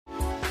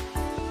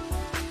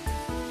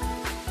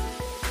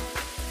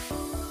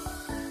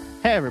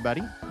Hey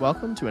everybody,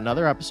 welcome to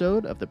another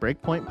episode of the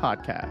Breakpoint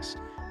Podcast,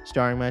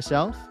 starring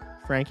myself,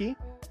 Frankie,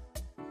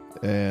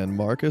 and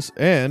Marcus,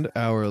 and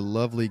our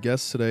lovely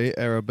guest today,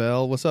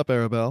 Arabelle. What's up,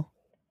 Arabelle?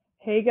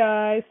 Hey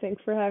guys,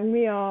 thanks for having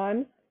me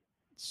on.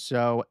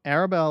 So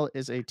Arabelle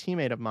is a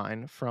teammate of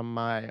mine from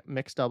my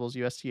mixed doubles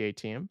USTA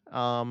team.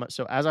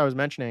 So as I was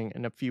mentioning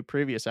in a few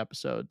previous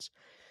episodes,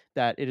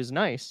 that it is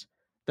nice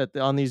that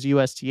on these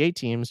USTA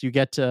teams you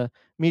get to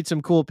meet some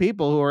cool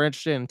people who are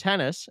interested in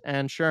tennis,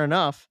 and sure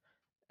enough,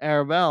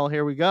 Arabelle,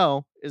 here we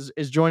go, is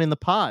joining the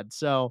pod.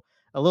 So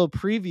a little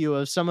preview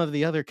of some of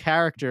the other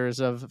characters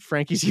of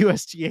Frankie's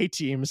USTA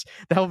teams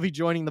that will be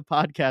joining the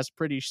podcast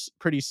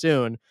pretty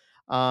soon,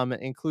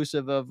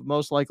 inclusive of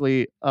most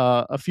likely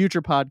a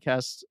future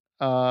podcast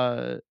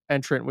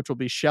entrant, which will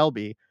be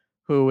Shelby,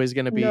 who is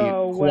going to be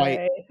No quite.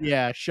 way.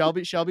 Yeah,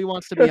 Shelby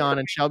wants to be on,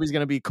 and Shelby's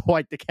going to be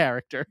quite the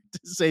character, to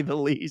say the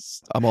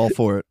least. I'm all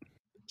for it.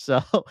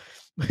 So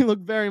we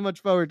look very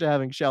much forward to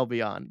having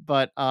Shelby on.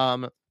 But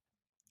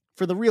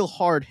for the real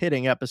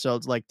hard-hitting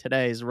episodes like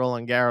today's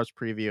Roland Garros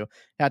preview,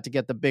 had to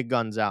get the big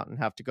guns out and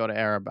have to go to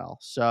Arabelle.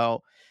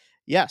 So,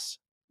 yes,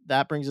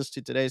 that brings us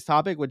to today's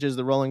topic, which is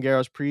the Roland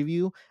Garros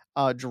preview.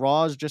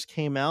 Draws just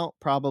came out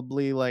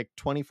probably like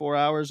 24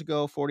 hours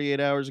ago,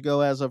 48 hours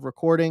ago as of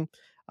recording.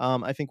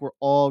 I think we're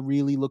all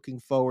really looking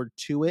forward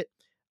to it.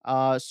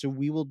 So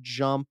we will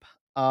jump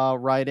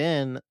right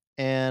in.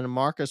 And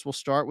Marcus, we'll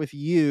start with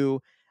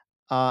you.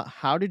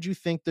 How did you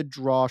think the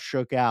draw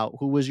shook out?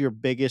 Who was your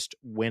biggest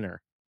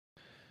winner?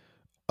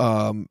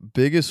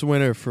 Biggest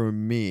winner for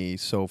me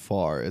so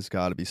far has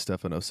got to be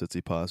Stefanos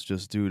Tsitsipas,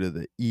 just due to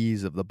the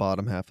ease of the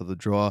bottom half of the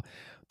draw.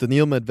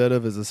 Daniil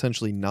Medvedev is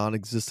essentially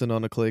non-existent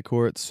on a clay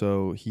court,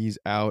 so he's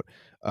out.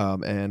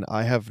 And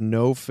I have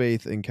no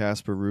faith in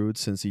Casper Ruud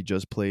since he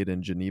just played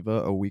in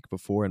Geneva a week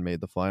before and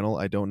made the final.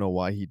 I don't know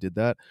why he did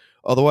that.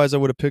 Otherwise, I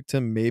would have picked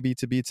him maybe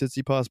to beat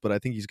Tsitsipas, but I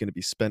think he's going to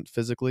be spent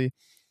physically.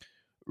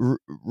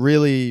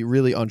 Really,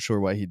 really unsure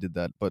why he did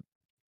that, but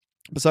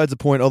besides the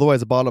point, otherwise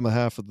the bottom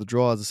half of the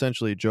draw is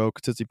essentially a joke.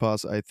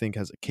 Tsitsipas, I think,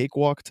 has a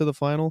cakewalk to the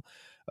final.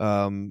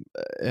 And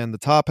the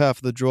top half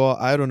of the draw,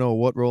 I don't know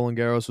what Roland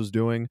Garros was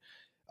doing.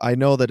 I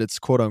know that it's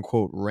quote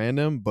unquote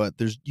random, but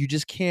you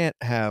just can't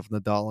have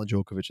Nadal and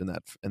Djokovic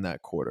in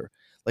that quarter.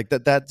 Like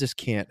that just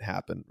can't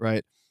happen,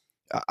 right?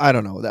 I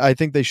don't know. I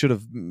think they should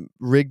have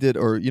rigged it,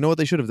 or you know what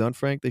they should have done,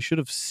 Frank? They should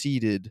have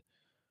seeded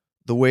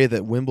the way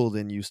that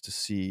Wimbledon used to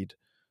seed,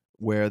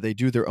 where they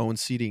do their own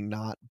seeding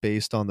not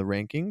based on the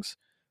rankings,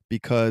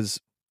 because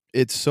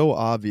it's so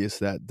obvious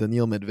that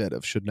Daniil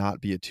Medvedev should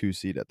not be a 2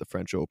 seed at the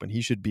French Open.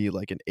 He should be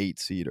like an 8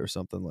 seed or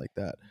something like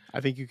that.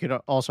 I think you could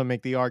also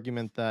make the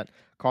argument that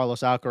Carlos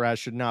Alcaraz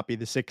should not be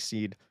the 6th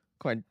seed.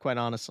 Quite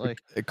honestly,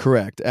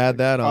 correct. Add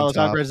that Carlos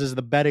on top. Alcaraz is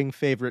the betting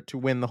favorite to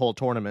win the whole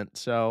tournament.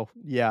 So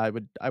yeah,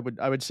 I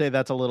would say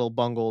that's a little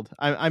bungled.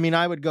 I mean,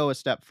 I would go a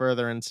step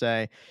further and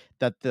say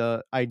that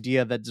the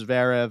idea that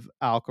Zverev,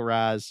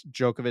 Alcaraz,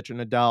 Djokovic, and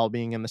Nadal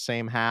being in the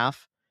same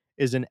half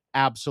is an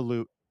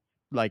absolute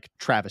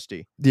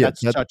travesty. Yeah,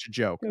 That's such a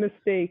joke.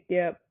 Mistake,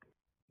 yep.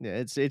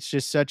 Yeah, it's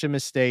just such a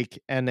mistake.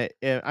 And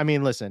I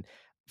mean, listen,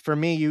 for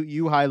me,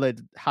 you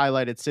highlighted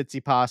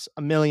Tsitsipas.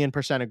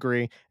 1,000,000%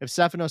 agree. If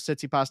Stefanos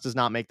Tsitsipas does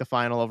not make the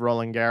final of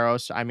Roland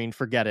Garros, I mean,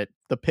 forget it.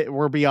 The pit,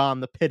 we're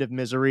beyond the pit of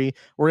misery.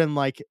 We're in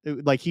like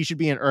he should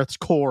be in Earth's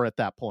core at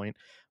that point.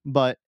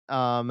 But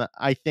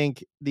I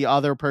think the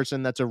other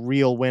person that's a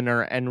real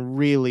winner and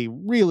really,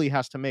 really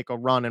has to make a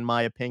run, in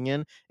my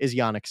opinion, is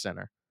Jannik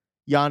Sinner.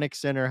 Jannik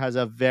Sinner has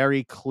a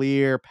very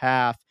clear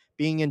path,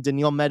 being in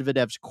Daniil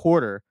Medvedev's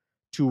quarter,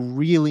 to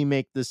really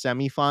make the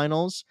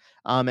semifinals.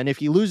 And if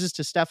he loses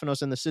to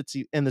Stefanos in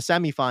the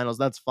semifinals,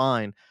 that's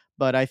fine.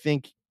 But I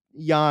think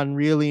Jan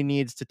really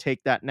needs to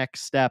take that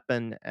next step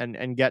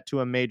and get to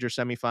a major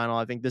semifinal.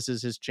 I think this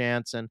is his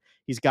chance, and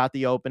he's got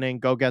the opening.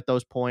 Go get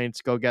those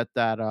points. Go get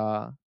that.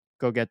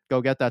 Go get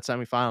that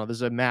semifinal. This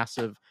is a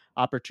massive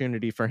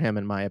opportunity for him,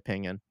 in my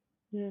opinion.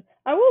 Yeah.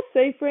 I will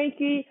say,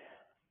 Frankie,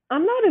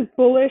 I'm not as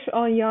bullish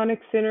on Yannick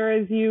Sinner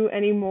as you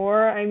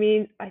anymore. I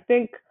mean, I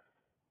think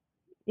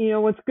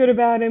what's good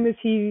about him is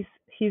he's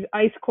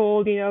ice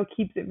cold.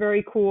 Keeps it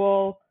very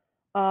cool.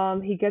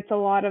 He gets a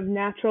lot of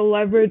natural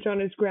leverage on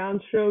his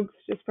ground strokes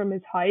just from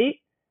his height.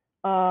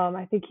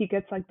 I think he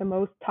gets like the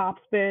most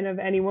topspin of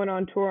anyone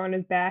on tour on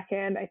his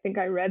backhand. I think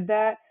I read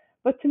that.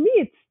 But to me,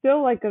 it's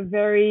still like a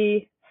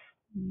very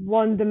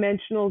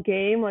one-dimensional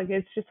game. Like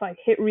it's just like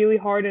hit really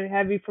hard and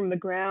heavy from the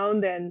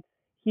ground, and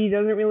he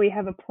doesn't really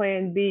have a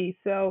plan B.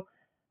 So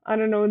I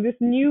don't know. In this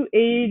new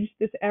age,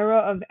 this era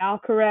of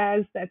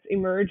Alcaraz that's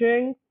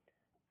emerging,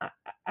 I,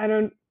 I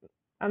don't.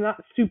 I'm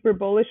not super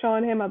bullish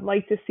on him. I'd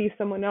like to see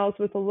someone else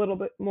with a little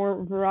bit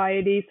more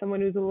variety, someone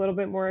who's a little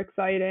bit more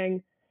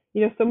exciting.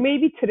 So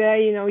maybe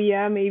today,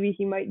 yeah, maybe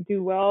he might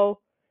do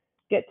well,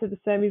 get to the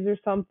semis or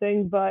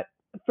something. But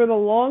for the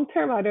long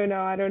term, I don't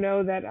know. I don't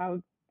know that I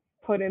would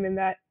put him in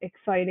that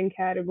exciting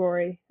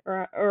category,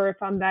 or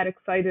if I'm that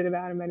excited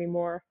about him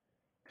anymore.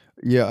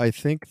 Yeah, I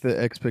think the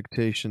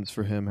expectations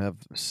for him have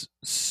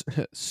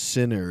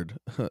simmered,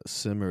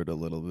 simmered a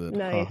little bit.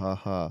 Ha Nice. ha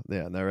ha.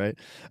 Yeah, isn't that right?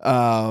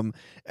 Um,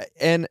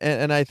 and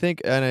I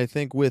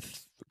think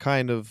with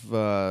kind of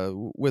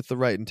with the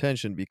right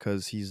intention,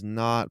 because he's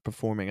not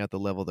performing at the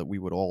level that we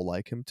would all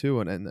like him to.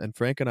 And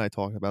Frank and I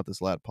talked about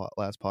this last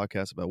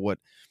podcast about what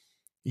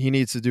he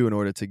needs to do in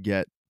order to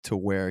get to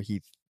where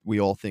we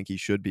all think he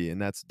should be,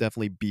 and that's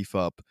definitely beef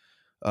up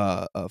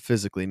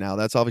physically. Now,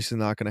 that's obviously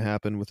not going to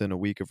happen within a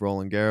week of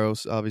Roland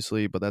Garros,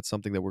 obviously, but that's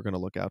something that we're going to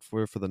look out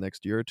for the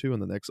next year or two in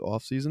the next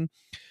off season.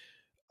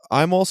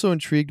 I'm also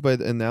intrigued by,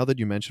 and now that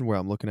you mentioned where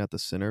I'm looking at the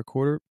center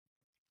quarter,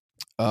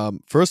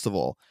 first of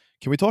all,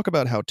 can we talk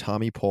about how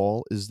Tommy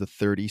Paul is the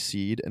 30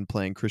 seed and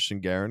playing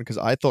Christian Garin? Because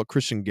I thought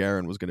Christian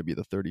Garin was going to be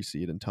the 30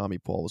 seed and Tommy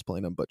Paul was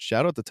playing him. But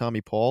shout out to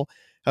Tommy Paul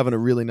having a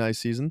really nice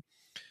season.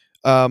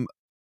 Um,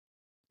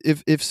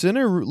 if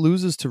Sinner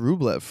loses to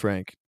Rublev,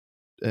 Frank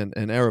and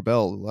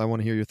Arabelle, I want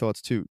to hear your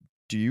thoughts too.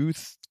 Do you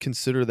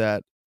consider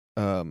that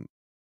kind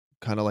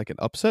of like an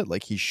upset?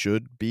 Like he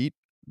should beat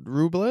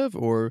Rublev,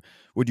 or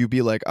would you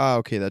be like,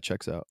 okay, that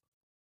checks out?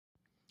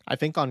 I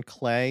think on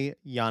clay,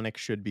 Yannick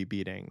should be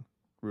beating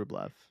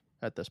Rublev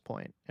at this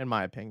point, in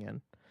my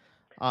opinion.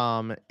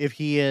 If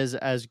he is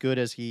as good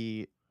as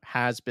he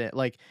has been,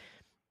 like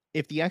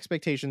if the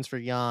expectations for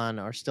Jan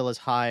are still as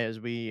high as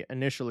we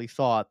initially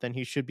thought, then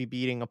he should be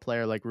beating a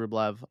player like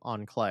Rublev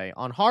on clay.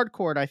 On hard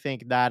court, I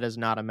think that is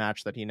not a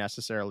match that he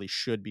necessarily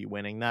should be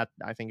winning. That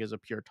I think is a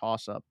pure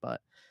toss up, but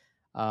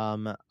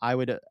I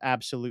would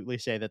absolutely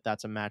say that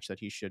that's a match that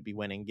he should be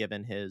winning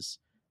given his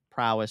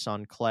prowess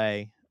on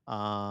clay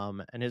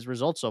and his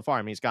results so far.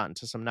 I mean, he's gotten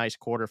to some nice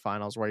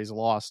quarterfinals where he's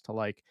lost to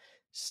like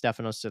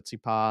Stefanos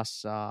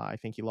Tsitsipas. I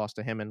think he lost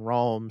to him in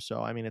Rome.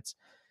 So I mean, it's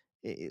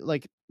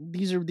like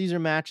these are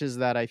matches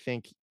that I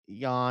think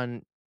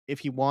Jan, if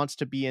he wants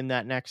to be in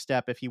that next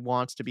step, if he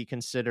wants to be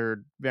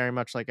considered very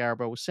much like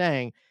Arabo was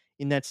saying,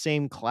 in that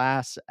same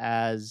class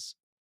as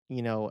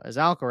as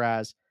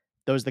Alcaraz,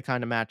 those are the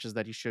kind of matches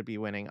that he should be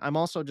winning. I'm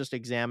also just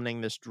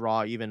examining this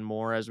draw even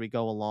more as we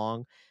go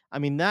along. I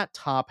mean, that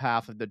top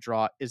half of the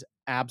draw is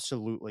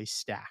absolutely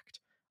stacked.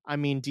 I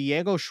mean,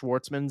 Diego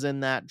Schwartzman's in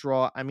that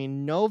draw. I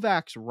mean,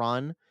 Novak's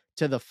run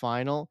to the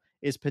final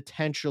is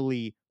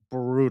potentially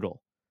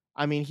brutal.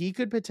 I mean, he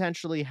could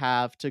potentially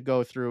have to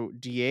go through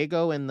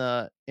Diego in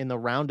the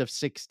round of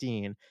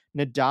 16,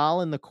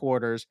 Nadal in the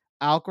quarters,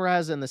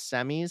 Alcaraz in the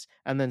semis,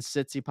 and then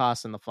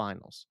Tsitsipas in the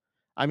finals.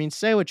 I mean,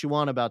 say what you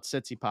want about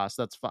Tsitsipas.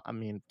 That's fine. I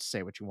mean,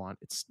 say what you want.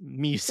 It's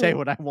me say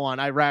what I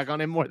want. I rag on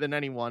him more than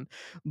anyone.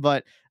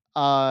 But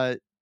if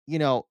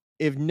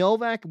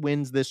Novak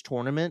wins this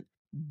tournament,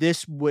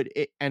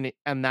 and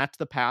that's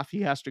the path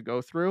he has to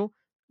go through.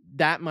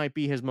 That might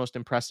be his most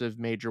impressive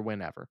major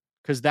win ever,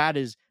 because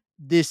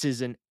this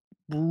is an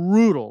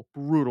brutal,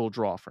 brutal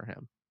draw for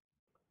him.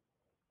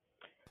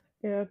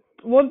 Yeah.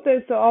 One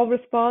thing, so I'll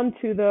respond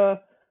to the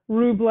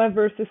Rublev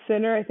versus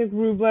Sinner. I think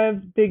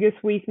Rublev's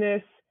biggest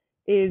weakness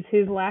is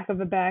his lack of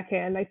a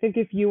backhand. I think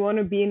if you want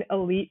to be an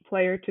elite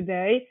player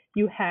today,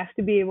 you have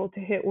to be able to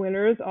hit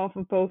winners off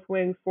of both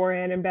wings,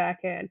 forehand and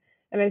backhand.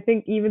 And I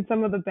think even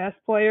some of the best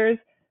players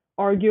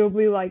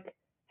arguably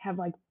have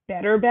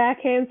better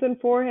backhands than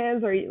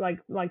forehands, or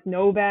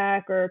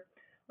Novak or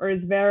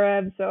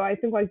Zverev. So I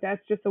think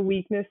that's just a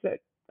weakness that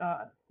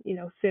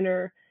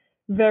Sinner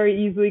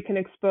very easily can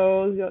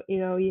expose.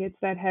 He hits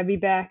that heavy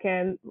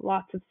backhand,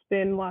 lots of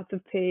spin, lots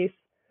of pace.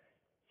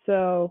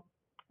 So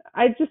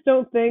I just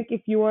don't think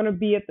if you want to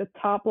be at the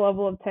top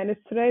level of tennis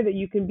today that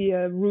you can be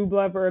a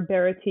Rublev or a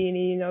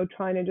Berrettini,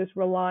 trying to just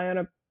rely on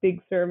a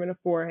big serve and a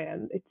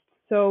forehand. It's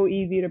so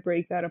easy to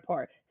break that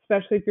apart,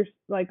 especially if you're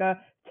like a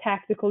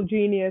tactical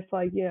genius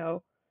like,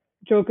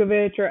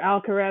 Djokovic or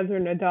Alcaraz or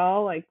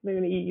Nadal, like they're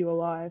going to eat you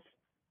alive.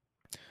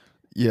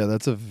 Yeah,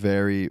 that's a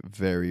very,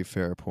 very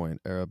fair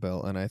point,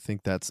 Arabelle, and I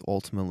think that's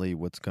ultimately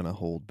what's going to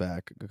hold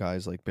back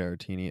guys like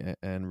Berrettini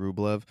and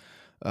Rublev.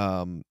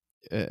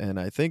 And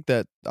I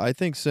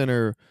think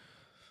Sinner.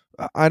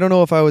 I don't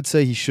know if I would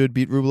say he should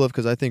beat Rublev,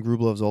 because I think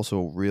Rublev's also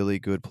a really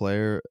good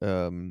player.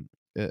 And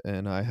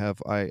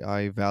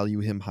I value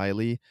him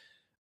highly.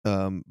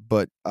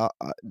 But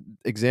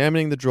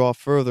examining the draw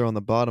further on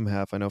the bottom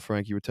half, I know,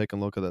 Frank, you were taking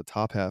a look at the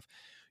top half.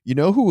 You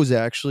know who was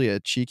actually a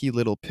cheeky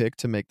little pick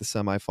to make the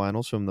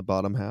semifinals from the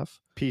bottom half?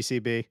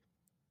 PCB,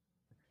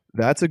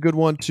 That's a good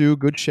one too.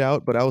 Good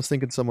shout, but I was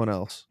thinking someone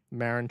else.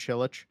 Marin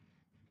Cilic.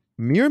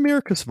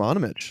 Miramir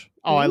Kuzmanovic.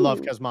 Oh, I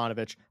love Ooh.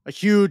 Kuzmanovic. A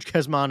huge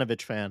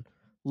Kuzmanovic fan.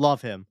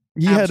 Love him.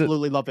 He had a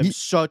Absolutely love him. he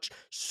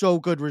So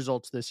good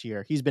results this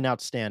year. He's been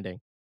outstanding.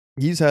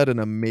 he's had an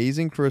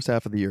amazing first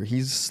half of the year.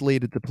 He's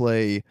slated to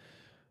play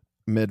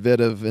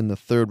Medvedev in the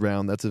third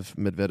round. That's if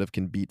Medvedev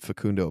can beat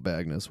Facundo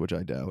Bagnis, which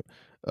I doubt.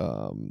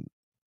 Um,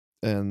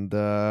 and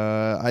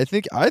I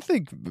think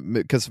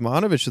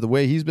Kuzmanovic, the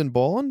way he's been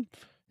balling,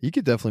 he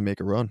could definitely make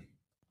a run.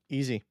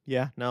 Easy.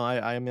 Yeah. No,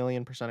 I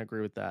 1,000,000%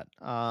 agree with that.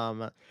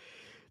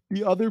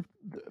 The other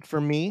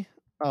for me,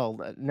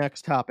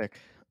 next topic.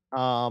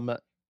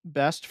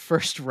 Best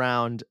first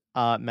round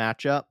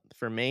matchup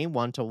for me,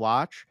 one to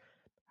watch.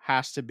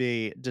 has to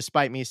be,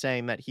 despite me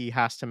saying that he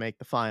has to make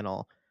the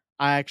final,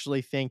 I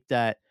actually think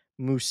that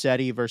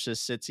Musetti versus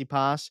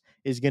Tsitsipas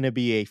is going to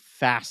be a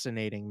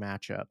fascinating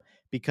matchup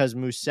because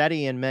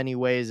Musetti in many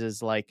ways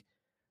is like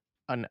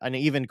an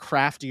even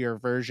craftier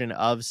version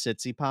of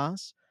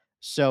Tsitsipas.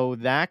 So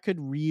that could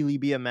really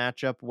be a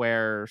matchup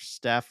where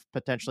Steph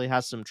potentially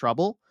has some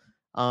trouble.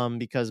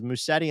 Because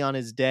Musetti on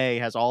his day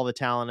has all the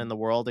talent in the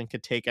world and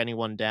could take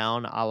anyone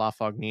down, a la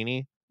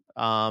Fognini.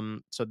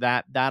 So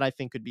that I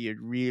think could be a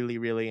really,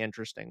 really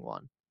interesting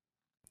one.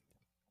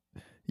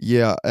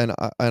 Yeah, and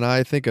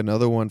I think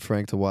another one,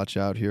 Frank, to watch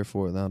out here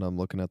for. Now that I'm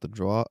looking at the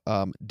draw,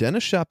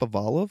 Denis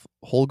Shapovalov,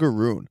 Holger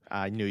Rune.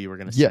 I knew you were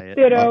going to Yeah, say it.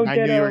 Ditto, I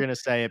knew you were ditto, going to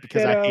say it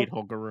because I ditto. hate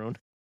Holger Rune.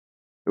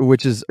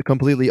 which is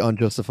completely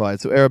unjustified.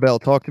 So, Arabelle,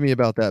 talk to me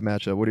about that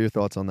matchup. What are your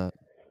thoughts on that?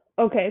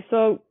 Okay,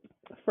 so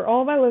for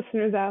all my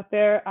listeners out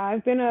there,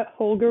 I've been a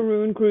Holger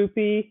Rune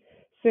groupie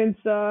since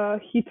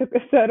he took a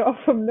set off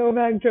from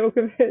Novak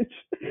Djokovic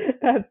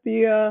at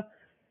the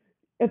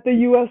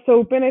U.S.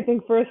 Open, I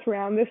think first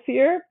round this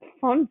year.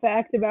 Fun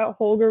fact about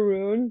Holger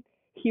Rune: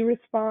 he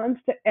responds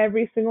to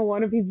every single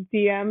one of his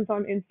DMs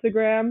on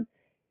Instagram.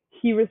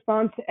 He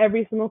responds to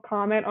every single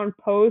comment on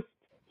posts.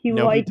 He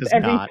No, he likes does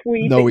every not.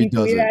 tweet No, that he you tweet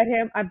doesn't. at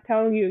him. I'm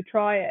telling you,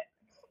 try it.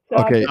 So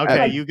I'm Okay, just Okay,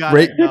 like, you got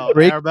break it. No,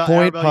 Breakpoint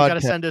Arabelle, you got to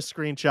podcast. send us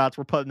screenshots.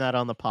 We're putting that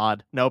on the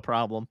pod. No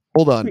problem.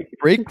 Hold on,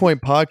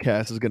 Breakpoint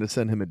podcast is going to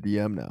send him a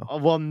DM now. Oh,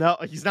 well, no,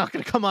 he's not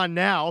going to come on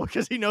now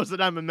because he knows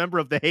that I'm a member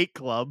of the hate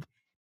club.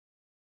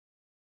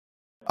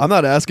 I'm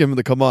not asking him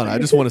to come on. I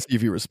just want to see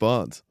if he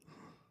responds.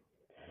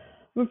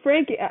 But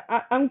Frankie,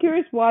 I'm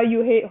curious why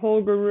you hate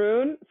Holger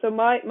Rune. So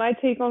my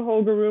take on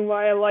Holger Rune,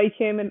 why I like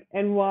him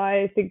and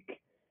why I think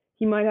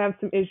he might have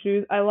some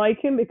issues. I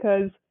like him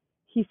because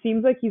he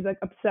seems like he's like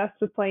obsessed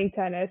with playing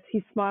tennis.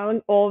 He's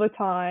smiling all the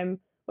time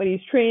when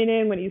he's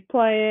training, when he's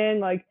playing.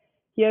 Like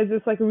he has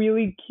this like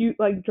really cute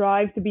like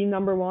drive to be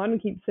number one.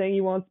 He keeps saying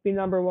he wants to be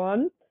number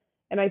one.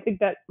 And I think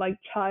that like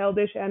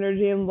childish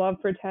energy and love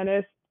for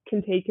tennis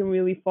can take him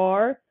really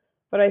far.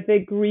 But I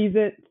think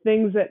reason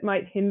things that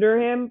might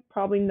hinder him,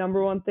 probably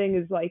number one thing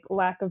is like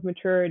lack of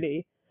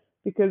maturity.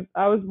 Because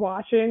I was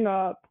watching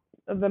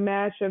the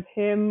match of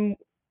him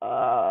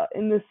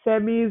in the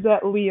semis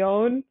at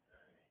Lyon,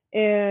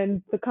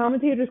 and the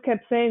commentators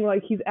kept saying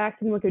like he's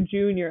acting like a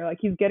junior, like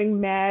he's getting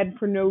mad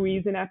for no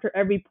reason after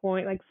every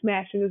point, like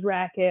smashing his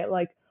racket,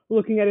 like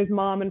looking at his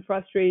mom in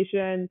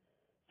frustration.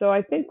 So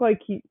I think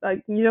like he's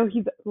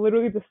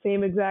literally the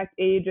same exact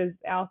age as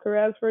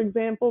Alcaraz, for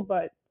example,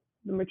 but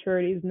the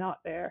maturity is not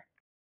there.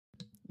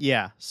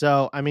 Yeah.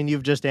 So, I mean,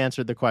 you've just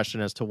answered the question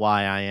as to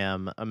why I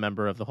am a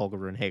member of the Holger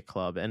Rune Hate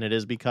Club. And it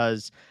is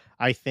because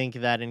I think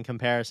that in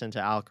comparison to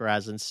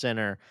Alcaraz and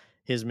Sinner,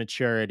 his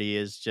maturity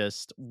is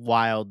just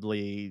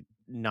wildly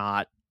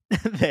not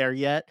there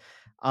yet.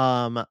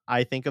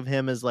 I think of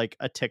him as like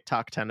a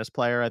TikTok tennis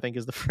player, I think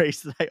is the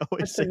phrase that I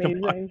always That's say to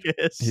amazing.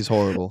 Marcus. He's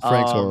horrible.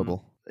 Frank's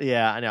horrible.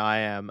 Yeah, I know I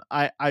am.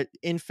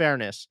 In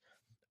fairness,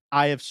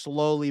 I have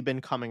slowly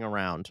been coming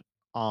around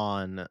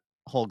on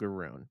Holger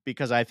Rune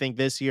because I think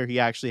this year he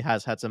actually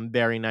has had some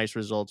very nice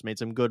results, made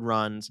some good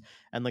runs,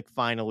 and like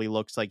finally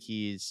looks like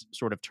he's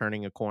sort of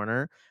turning a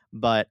corner.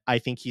 But I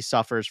think he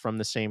suffers from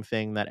the same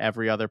thing that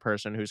every other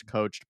person who's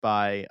coached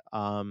by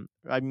I'm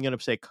gonna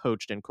say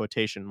coached in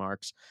quotation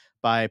marks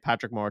by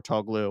Patrick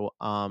Mouratoglou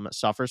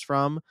suffers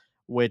from,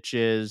 which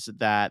is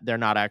that they're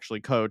not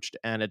actually coached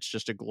and it's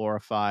just a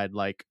glorified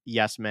like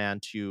yes man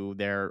to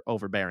their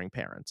overbearing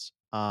parents.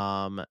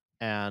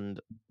 And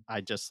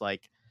I just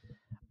like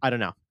I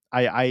don't know.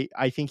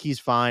 I think he's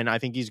fine. I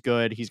think he's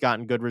good. He's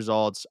gotten good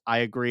results. I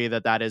agree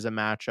that that is a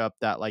matchup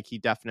that like he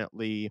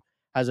definitely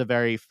has a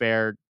very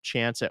fair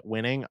chance at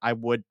winning. I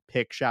would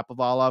pick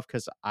Shapovalov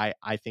because I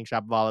think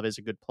Shapovalov is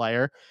a good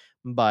player,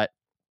 but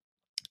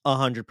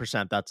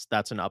 100%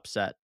 that's an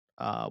upset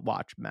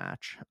watch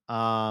match.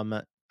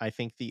 I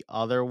think the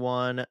other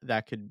one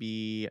that could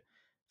be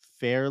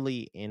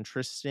fairly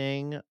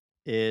interesting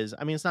is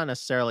I mean it's not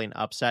necessarily an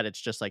upset,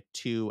 it's just like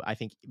two I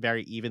think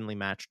very evenly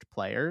matched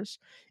players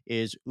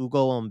is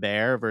Ugo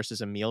Humbert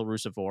versus Emil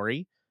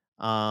Rusevori.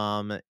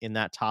 In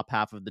that top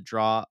half of the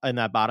draw, in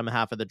that bottom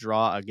half of the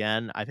draw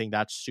again, I think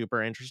that's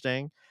super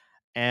interesting.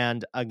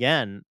 And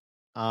again,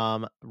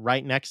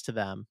 right next to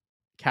them,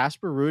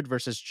 Casper Ruud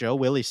versus Joe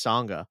Willie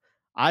Songa.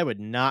 I would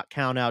not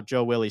count out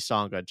Joe Willie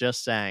Songa,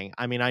 just saying.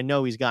 I mean, I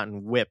know he's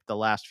gotten whipped the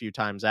last few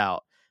times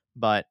out,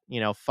 but you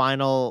know,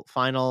 final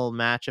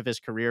match of his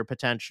career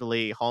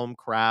potentially, home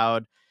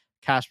crowd.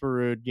 Casper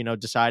Ruud, you know,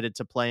 decided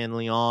to play in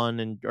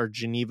Lyon and or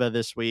Geneva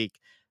this week.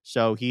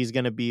 So he's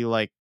gonna be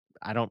like,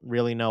 I don't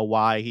really know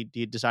why he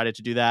decided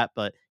to do that,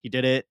 but he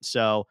did it.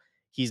 So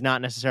he's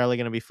not necessarily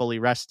going to be fully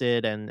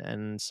rested,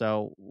 and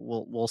so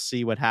we'll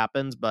see what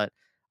happens. But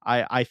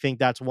I think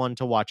that's one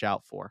to watch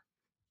out for.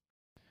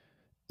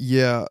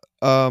 Yeah,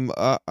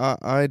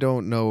 I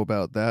don't know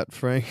about that,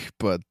 Frank,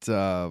 but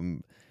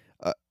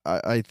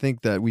I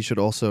think that we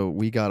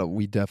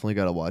definitely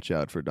gotta watch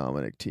out for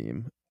Dominic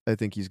Thiem. I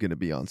think he's gonna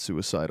be on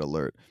suicide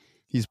alert.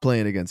 He's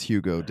playing against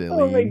Hugo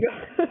Oh my Delene.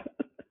 god.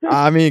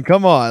 I mean,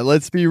 come on,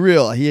 let's be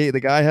real. The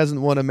guy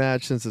hasn't won a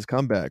match since his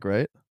comeback,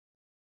 right?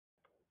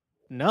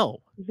 No,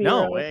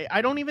 no, Zero.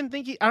 I don't even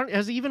think I don't.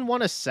 Has he even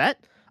won a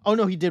set? Oh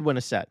no, he did win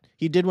a set.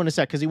 He did win a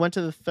set because he went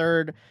to the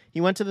third. He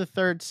went to the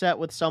third set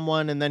with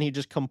someone, and then he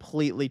just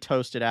completely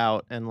toasted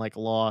out and like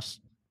lost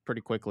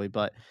pretty quickly.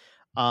 But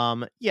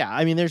yeah,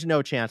 I mean, there's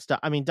no chance.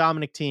 I mean,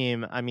 Dominic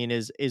Thiem, I mean,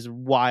 is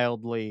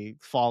wildly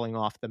falling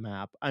off the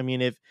map. I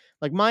mean, if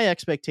like my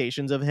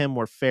expectations of him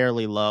were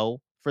fairly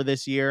low for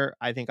this year,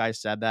 I think I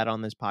said that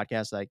on this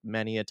podcast like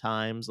many a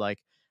times. Like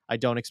I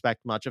don't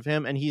expect much of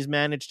him, and he's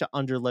managed to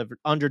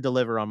under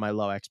deliver on my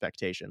low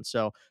expectations.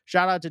 So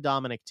shout out to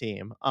Dominic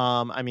Thiem.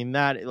 I mean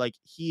that like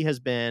he has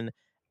been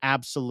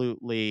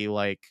absolutely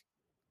like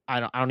I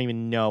don't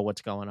even know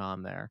what's going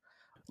on there.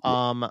 L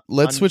Um,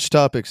 Let's un- switch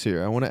topics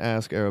here. I wanna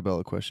ask Arabelle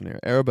a question here.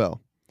 Arabelle,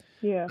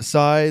 Yeah.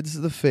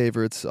 besides the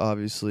favorites,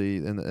 obviously,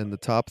 and the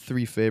top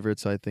 3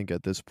 favorites, I think,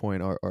 at this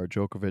point are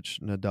Djokovic,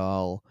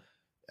 Nadal,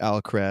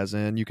 Alcaraz,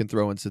 and you can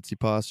throw in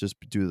Tsitsipas just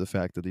due to the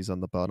fact that he's on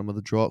the bottom of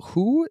the draw.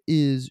 Who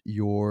is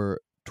your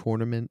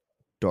tournament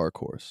dark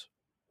horse?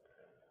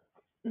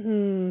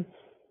 Hmm.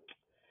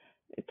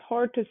 It's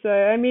hard to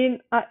say. I mean,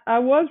 I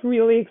was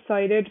really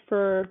excited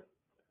for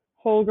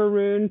Holger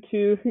Rune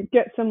to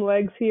get some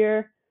legs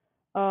here,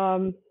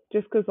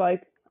 just because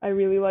like I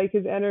really like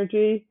his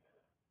energy.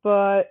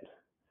 But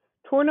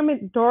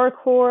tournament dark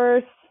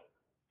horse,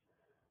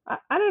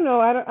 I don't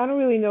know. I don't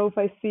really know if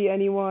I see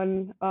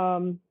anyone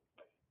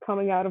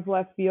coming out of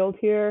left field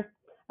here.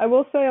 I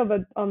will say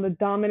on the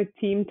Dominic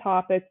team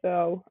topic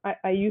though,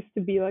 I used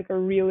to be like a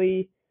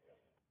really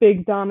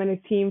big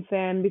Dominic team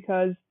fan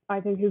because I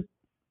think his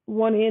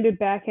one-handed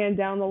backhand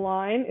down the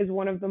line is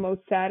one of the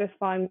most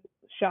satisfying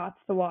shots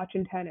to watch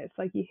in tennis.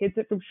 Like he hits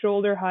it from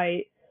shoulder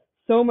height,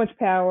 so much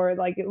power,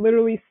 like it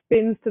literally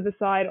spins to the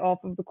side off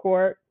of the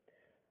court.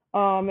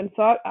 And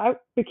so I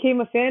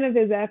became a fan of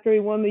his after he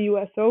won the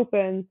U.S.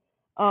 Open.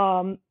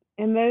 And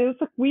then it was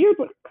like weird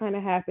what kind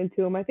of happened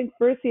to him. I think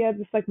first he had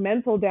this like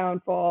mental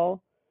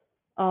downfall,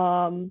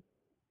 um,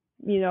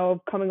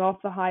 coming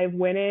off the high of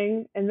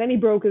winning, and then he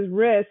broke his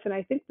wrist. And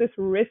I think this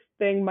wrist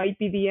thing might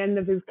be the end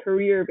of his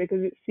career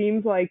because it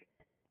seems like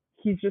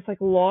he's just like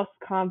lost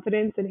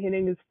confidence in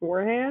hitting his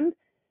forehand.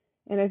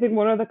 And I think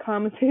one of the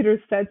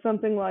commentators said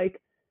something like,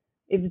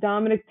 if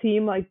Dominic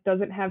Thiem like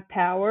doesn't have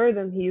power,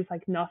 then he's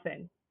like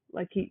nothing.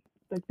 Like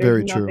there's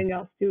Very true. nothing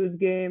else to his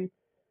game.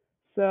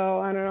 So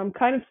I don't know. I'm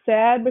kind of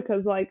sad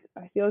because like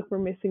I feel like we're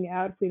missing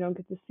out if we don't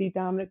get to see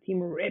Dominic Thiem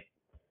rip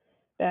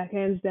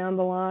backhands down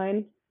the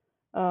line.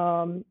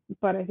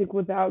 But I think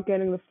without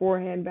getting the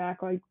forehand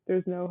back, like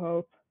there's no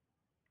hope.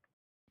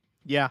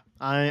 yeah,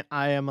 I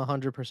am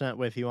 100%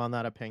 with you on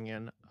that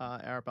opinion,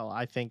 Arabella.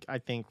 I think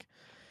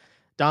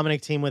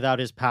Dominic Thiem without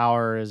his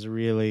power is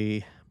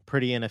really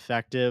pretty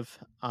ineffective.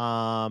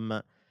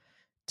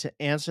 To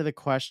answer the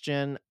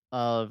question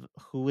of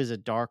who is a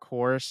dark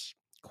horse,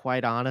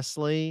 quite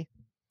honestly,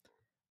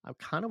 I'm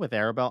kind of with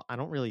Arabelle. I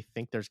don't really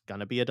think there's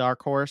gonna be a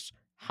dark horse.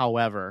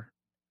 However,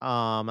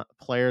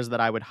 players that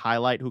I would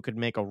highlight who could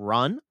make a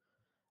run,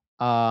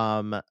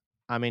 um,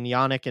 I mean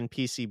Yannick and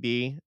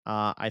PCB,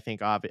 I think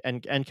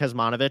and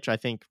Kuzmanovic, I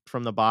think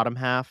from the bottom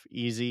half,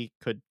 easy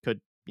could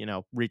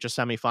reach a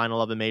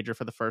semifinal of a major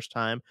for the first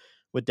time.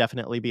 Would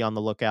definitely be on the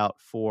lookout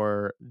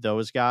for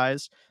those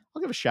guys.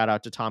 I'll give a shout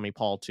out to Tommy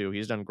Paul too.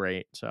 He's done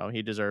great, so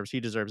he deserves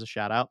a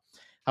shout out.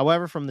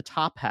 However, from the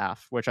top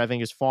half, which I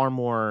think is far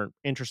more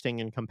interesting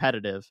and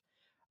competitive,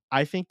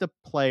 I think the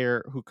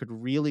player who could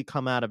really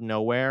come out of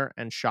nowhere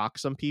and shock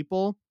some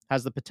people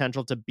has the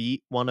potential to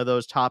beat one of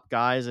those top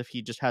guys if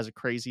he just has a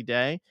crazy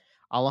day.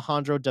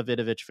 Alejandro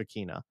Davidovich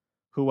Fokina,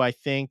 who I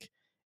think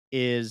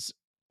is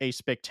a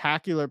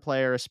spectacular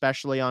player,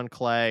 especially on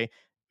clay,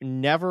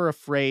 never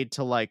afraid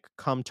to like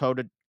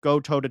go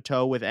toe to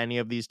toe with any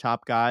of these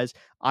top guys.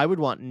 I would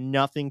want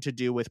nothing to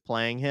do with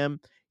playing him.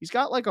 He's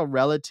got like a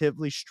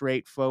relatively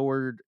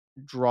straightforward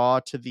draw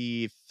to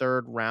the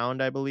third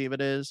round, I believe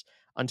it is,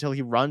 until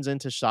he runs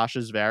into Sasha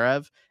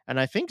Zverev. And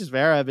I think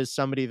Zverev is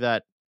somebody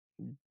that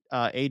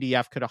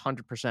ADF could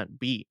 100%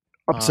 beat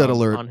Upset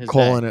alert, on his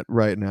calling day. it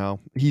right now.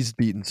 He's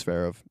beaten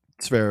Zverev.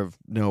 Zverev,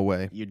 no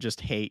way. You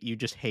just hate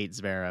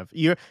Zverev.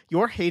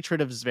 Your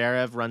hatred of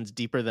Zverev runs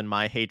deeper than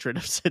my hatred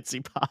of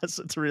Tsitsipas.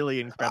 It's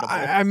really incredible.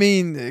 I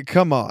mean,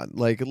 come on.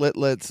 Like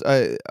let's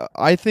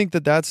I think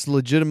that's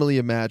legitimately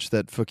a match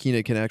that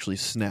Fokina can actually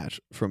snatch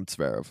from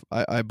Zverev.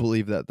 I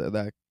believe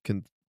that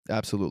can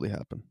absolutely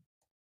happen.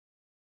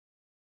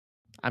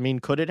 I mean,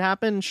 could it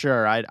happen?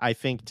 Sure. I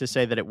think to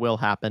say that it will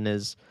happen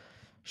is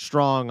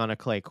strong on a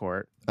clay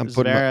court. I'm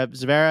putting my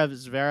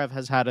Zverev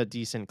has had a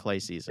decent clay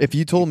season. If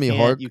you told me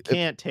You if,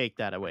 can't take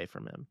that away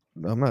from him.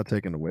 I'm not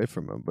taking away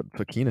from him, but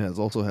Fokina has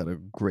also had a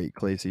great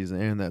clay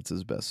season, and that's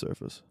his best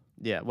surface.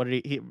 Yeah, what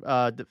did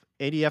the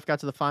ADF got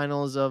to the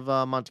finals of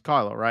Monte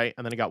Carlo, right?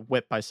 And then he got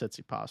whipped by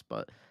Tsitsipas,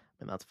 but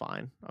I mean that's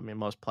fine. I mean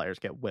most players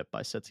get whipped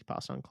by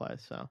Tsitsipas on clay,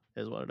 so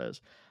it is what it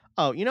is.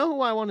 Oh, you know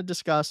who I want to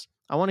discuss?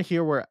 I want to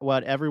hear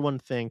what everyone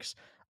thinks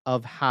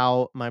of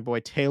how my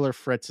boy Taylor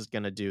Fritz is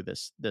going to do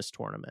this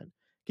tournament.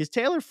 because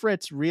Taylor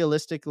Fritz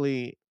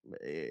realistically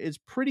is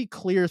pretty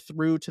clear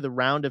through to the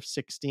round of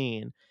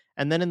 16,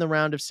 and then in the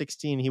round of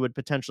 16 he would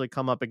potentially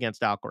come up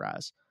against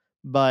Alcaraz.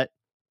 But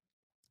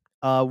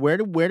where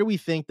do we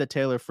think that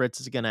Taylor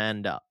Fritz is going to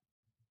end up?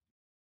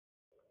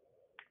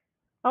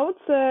 I would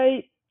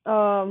say,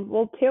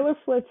 well,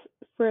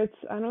 Fritz,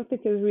 I don't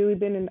think has really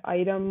been an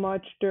item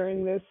much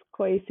during this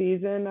clay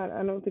season.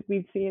 I don't think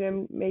we've seen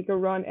him make a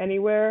run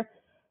anywhere.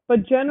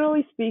 But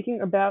generally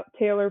speaking about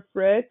Taylor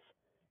Fritz,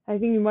 I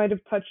think you might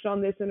have touched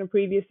on this in a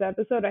previous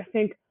episode. I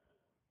think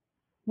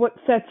what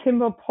sets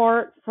him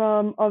apart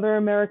from other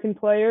American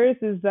players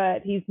is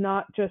that he's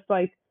not just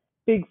like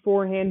big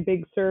forehand,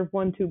 big serve,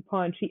 1-2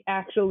 punch. He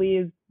actually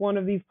is one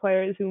of these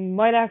players who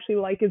might actually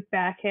like his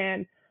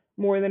backhand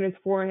more than his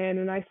forehand.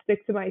 And I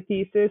stick to my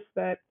thesis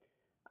that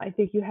I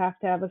think you have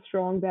to have a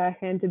strong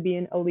backhand to be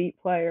an elite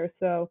player.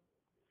 So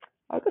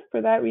I'll guess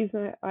for that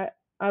reason,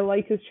 I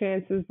like his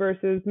chances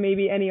versus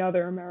maybe any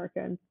other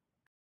American.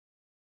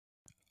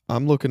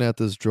 I'm looking at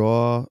this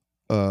draw.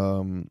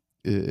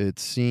 It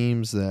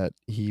seems that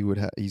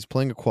he's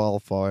playing a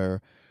qualifier.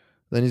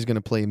 Then he's going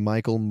to play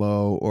Michael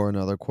Moe or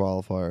another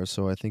qualifier.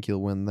 So I think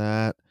he'll win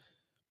that.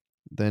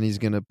 Then he's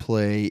going to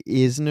play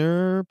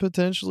Isner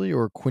potentially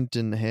or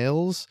Quinton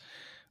Hales.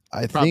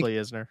 I think Probably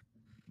Isner.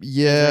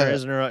 yeah.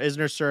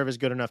 Isner's serve is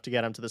good enough to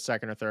get him to the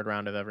second or third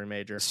round of every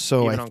major,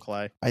 So even on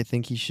clay. I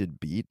think he should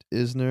beat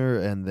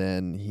Isner, and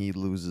then he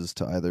loses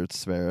to either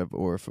Zverev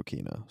or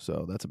Fokina.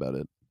 So that's about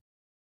it.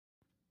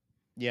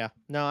 Yeah,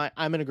 no,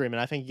 I'm in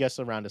agreement. I think he gets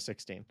to the round of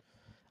 16.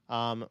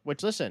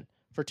 Which, listen,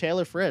 for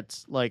Taylor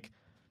Fritz, like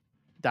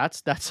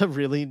that's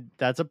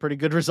a pretty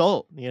good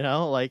result.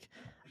 Like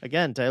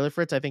again, Taylor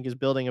Fritz I think is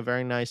building a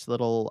very nice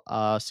little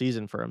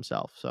season for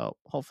himself. So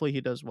hopefully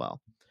he does well.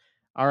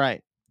 All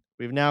right,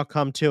 we've now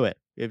come to it.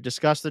 We've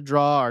discussed the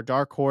draw, our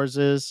dark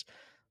horses,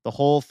 the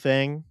whole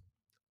thing.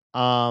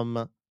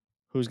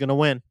 Who's gonna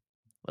win?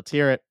 Let's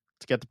hear it.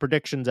 Let's get the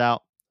predictions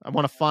out. I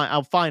want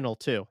a final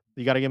too.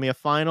 You got to give me a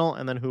final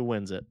and then who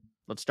wins it.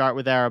 Let's start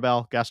with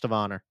Arabelle, guest of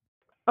honor.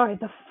 All right,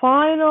 the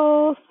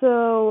final.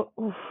 So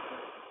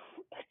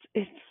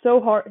it's so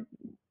hard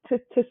to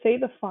say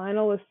the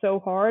final is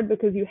so hard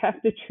because you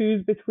have to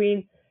choose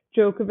between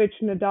Djokovic,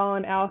 Nadal,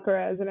 and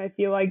Alcaraz, and I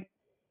feel like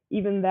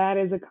even that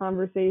is a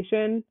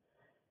conversation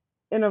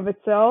in of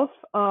itself.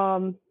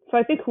 So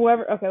I think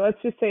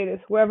let's just say this: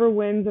 whoever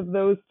wins of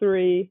those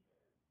three,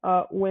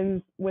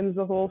 wins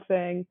the whole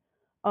thing.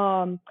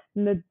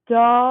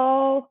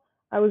 Nadal,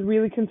 I was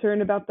really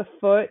concerned about the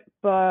foot,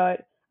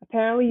 but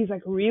apparently he's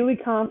like really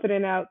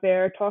confident out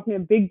there, talking a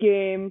big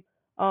game.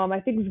 I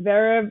think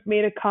Zverev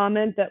made a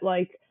comment that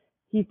like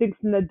he thinks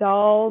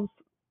Nadal's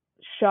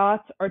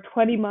shots are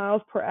 20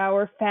 miles per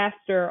hour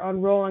faster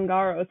on Roland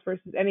Garros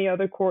versus any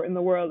other court in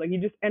the world. Like he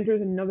just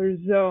enters another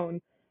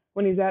zone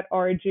when he's at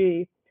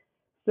RG.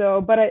 So,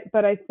 but I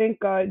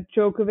think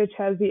Djokovic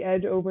has the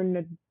edge over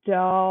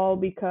Nadal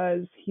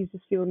because he's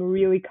just feeling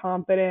really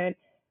confident,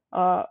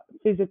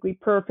 physically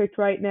perfect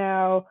right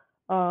now,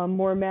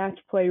 more match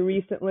play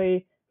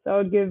recently. So I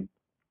would give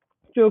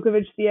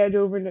Djokovic the edge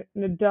over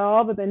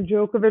Nadal, but then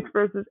Djokovic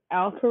versus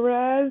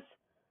Alcaraz.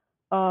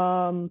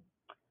 Um,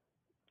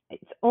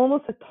 it's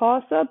almost a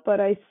toss up, but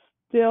I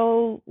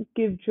still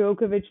give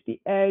Djokovic the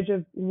edge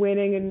of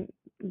winning in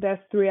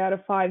best 3 out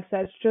of 5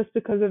 sets just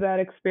because of that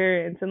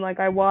experience. And like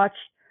I watched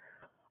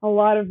all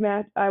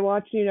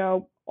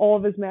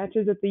of his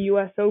matches at the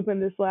US Open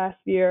this last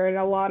year, and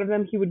a lot of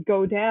them he would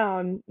go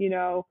down,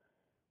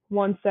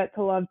 1 set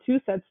to love, 2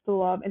 sets to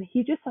love, and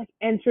he just like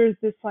enters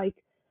this like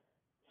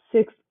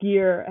sixth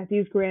gear at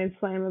these Grand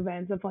Slam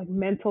events of like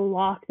mental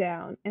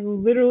lockdown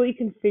and literally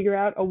can figure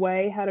out a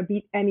way how to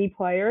beat any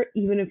player,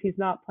 even if he's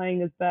not playing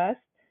his best.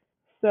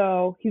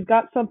 So he's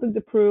got something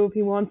to prove.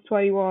 He wants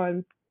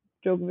 21.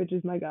 Djokovic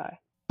is my guy.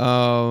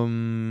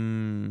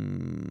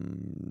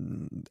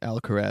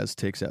 Alcaraz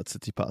takes out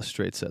Tsitsipas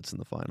straight sets in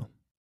the final.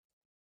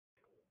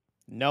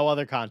 No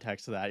other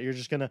context to that. You're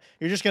just gonna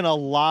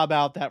lob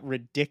out that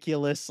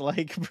ridiculous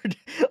like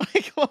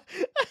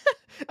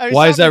I mean,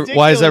 why is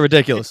that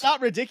ridiculous? It's not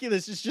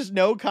ridiculous. It's just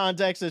no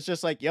context. It's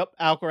just like, yep,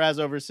 Alcaraz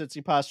over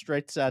Tsitsipas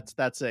straight sets.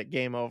 That's it.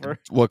 Game over.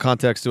 What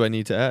context do I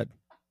need to add?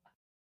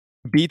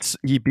 He beats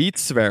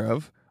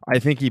Zverev. I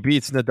think he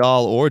beats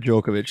Nadal or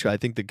Djokovic. I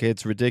think the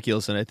kid's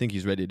ridiculous, and I think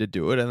he's ready to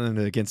do it. And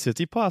then against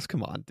Tsitsipas,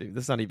 come on, dude,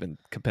 that's not even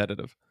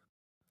competitive.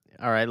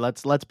 All right,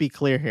 let's be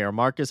clear here.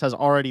 Marcus has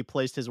already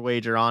placed his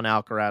wager on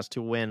Alcaraz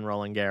to win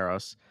Roland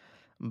Garros,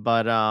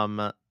 but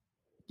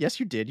yes,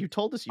 you did. You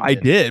told us you did.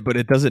 I did, but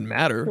it doesn't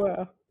matter.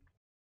 Wow.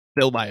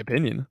 Still my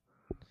opinion.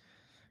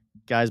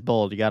 Guy's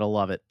bold. You gotta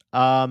love it.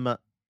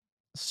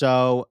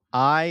 So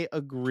I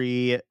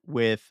agree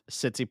with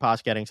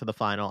Tsitsipas getting to the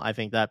final. I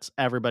think that's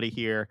everybody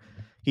here.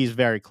 He's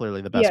very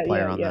clearly the best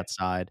player on that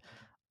side.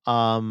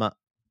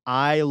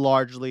 I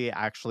largely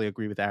actually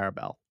agree with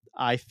Arabelle.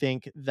 I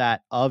think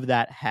that of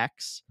that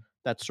hex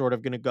that's sort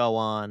of going to go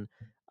on,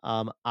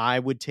 I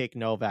would take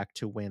Novak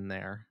to win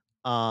there.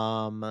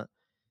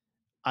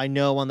 I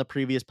know on the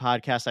previous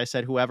podcast I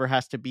said whoever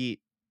has to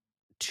beat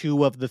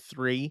 2 of the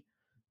 3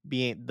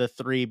 being the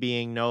three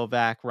being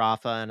Novak,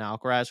 Rafa, and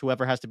Alcaraz.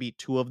 Whoever has to beat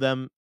two of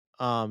them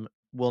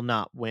will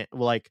not win.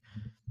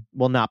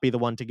 Will not be the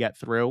one to get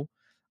through.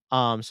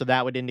 So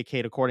that would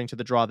indicate, according to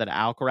the draw, that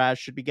Alcaraz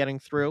should be getting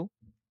through.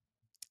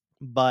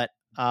 But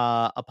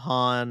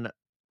upon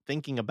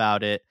thinking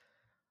about it,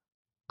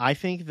 I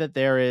think that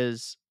there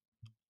is.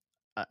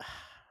 Uh,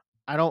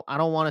 I don't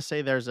want to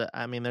say there's a.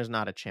 I mean, there's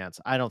not a chance.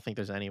 I don't think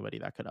there's anybody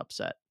that could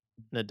upset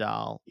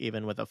Nadal,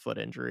 even with a foot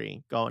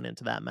injury, going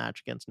into that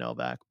match against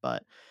Novak.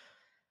 But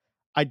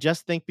I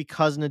just think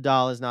because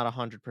Nadal is not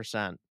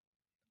 100%,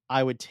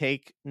 I would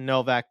take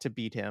Novak to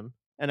beat him.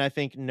 And I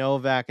think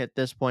Novak at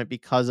this point,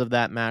 because of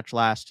that match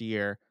last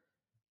year,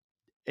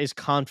 is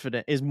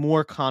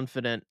more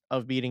confident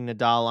of beating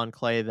Nadal on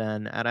clay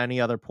than at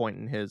any other point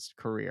in his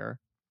career.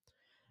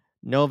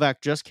 Novak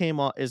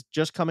is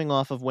just coming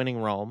off of winning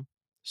Rome,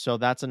 so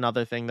that's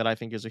another thing that I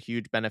think is a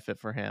huge benefit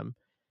for him.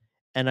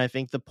 And I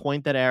think the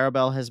point that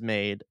Arabelle has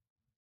made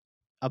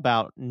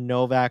about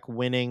Novak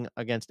winning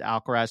against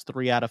Alcaraz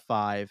 3 out of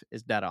 5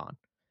 is dead on.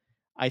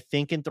 I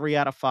think in 3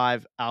 out of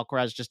 5,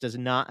 Alcaraz just does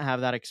not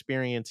have that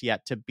experience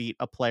yet to beat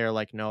a player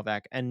like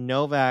Novak. And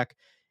Novak,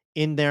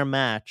 in their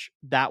match,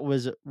 that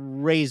was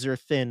razor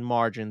thin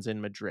margins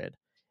in Madrid.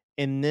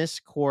 In this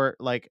court,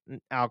 like,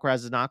 Alcaraz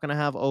is not going to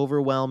have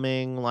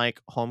overwhelming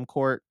like home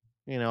court,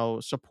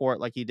 support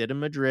like he did in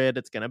Madrid.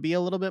 It's going to be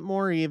a little bit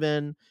more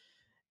even,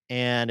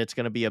 and it's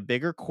going to be a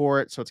bigger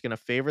court, so it's going to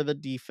favor the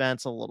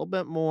defense a little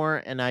bit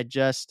more. And I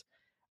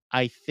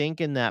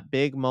think in that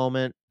big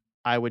moment,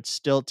 I would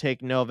still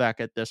take Novak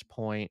at this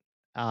point.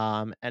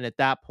 And at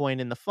that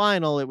point in the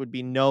final, it would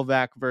be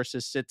Novak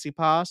versus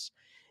Tsitsipas.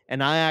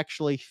 And I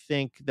actually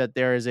think that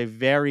there is a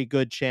very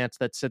good chance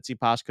that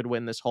Tsitsipas could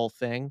win this whole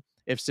thing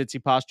if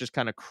Tsitsipas just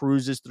kind of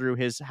cruises through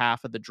his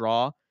half of the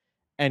draw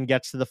and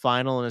gets to the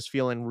final and is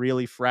feeling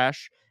really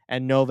fresh.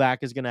 And Novak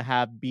is going to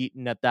have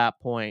beaten at that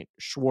point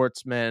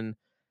Schwartzman,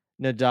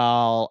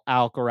 Nadal,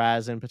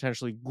 Alcaraz, and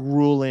potentially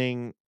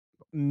grueling,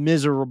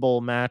 miserable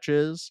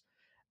matches.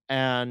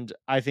 And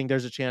I think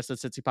there's a chance that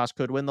Tsitsipas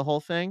could win the whole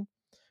thing,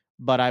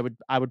 but I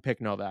would pick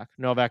Novak.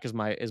 Novak is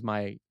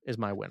my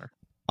winner.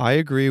 I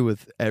agree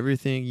with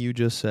everything you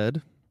just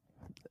said,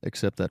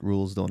 except that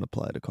rules don't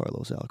apply to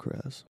Carlos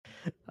Alcaraz.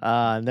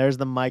 And there's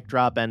the mic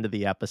drop end of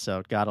the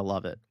episode. Gotta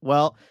love it.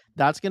 Well,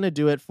 that's going to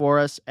do it for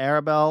us.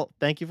 Arabelle,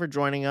 thank you for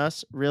joining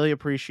us. Really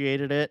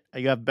appreciated it.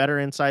 You have better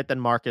insight than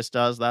Marcus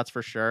does, that's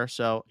for sure.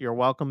 So you're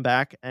welcome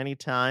back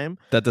anytime.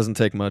 That doesn't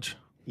take much.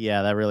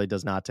 Yeah, that really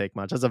does not take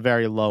much. That's a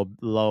very low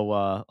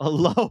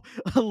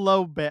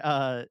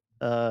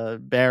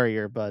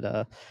barrier,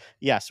 but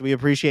yes, we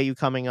appreciate you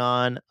coming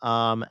on.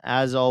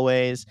 As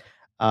always,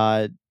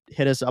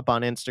 hit us up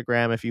on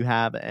Instagram if you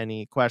have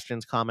any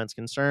questions, comments,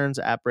 concerns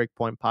at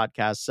Breakpoint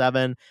Podcast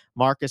 7.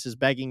 Marcus is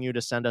begging you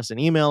to send us an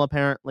email,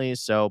 apparently,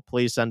 so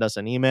please send us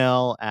an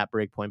email at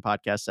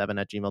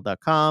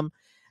breakpointpodcast7@gmail.com.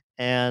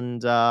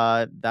 And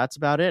that's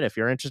about it. If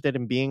you're interested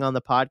in being on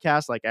the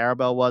podcast like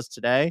Arabelle was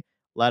today,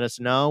 let us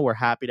know. We're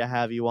happy to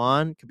have you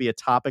on. It could be a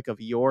topic of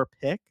your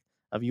pick,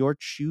 of your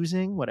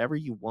choosing, whatever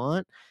you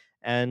want.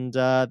 And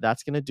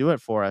that's going to do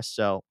it for us.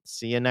 So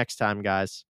see you next time, guys.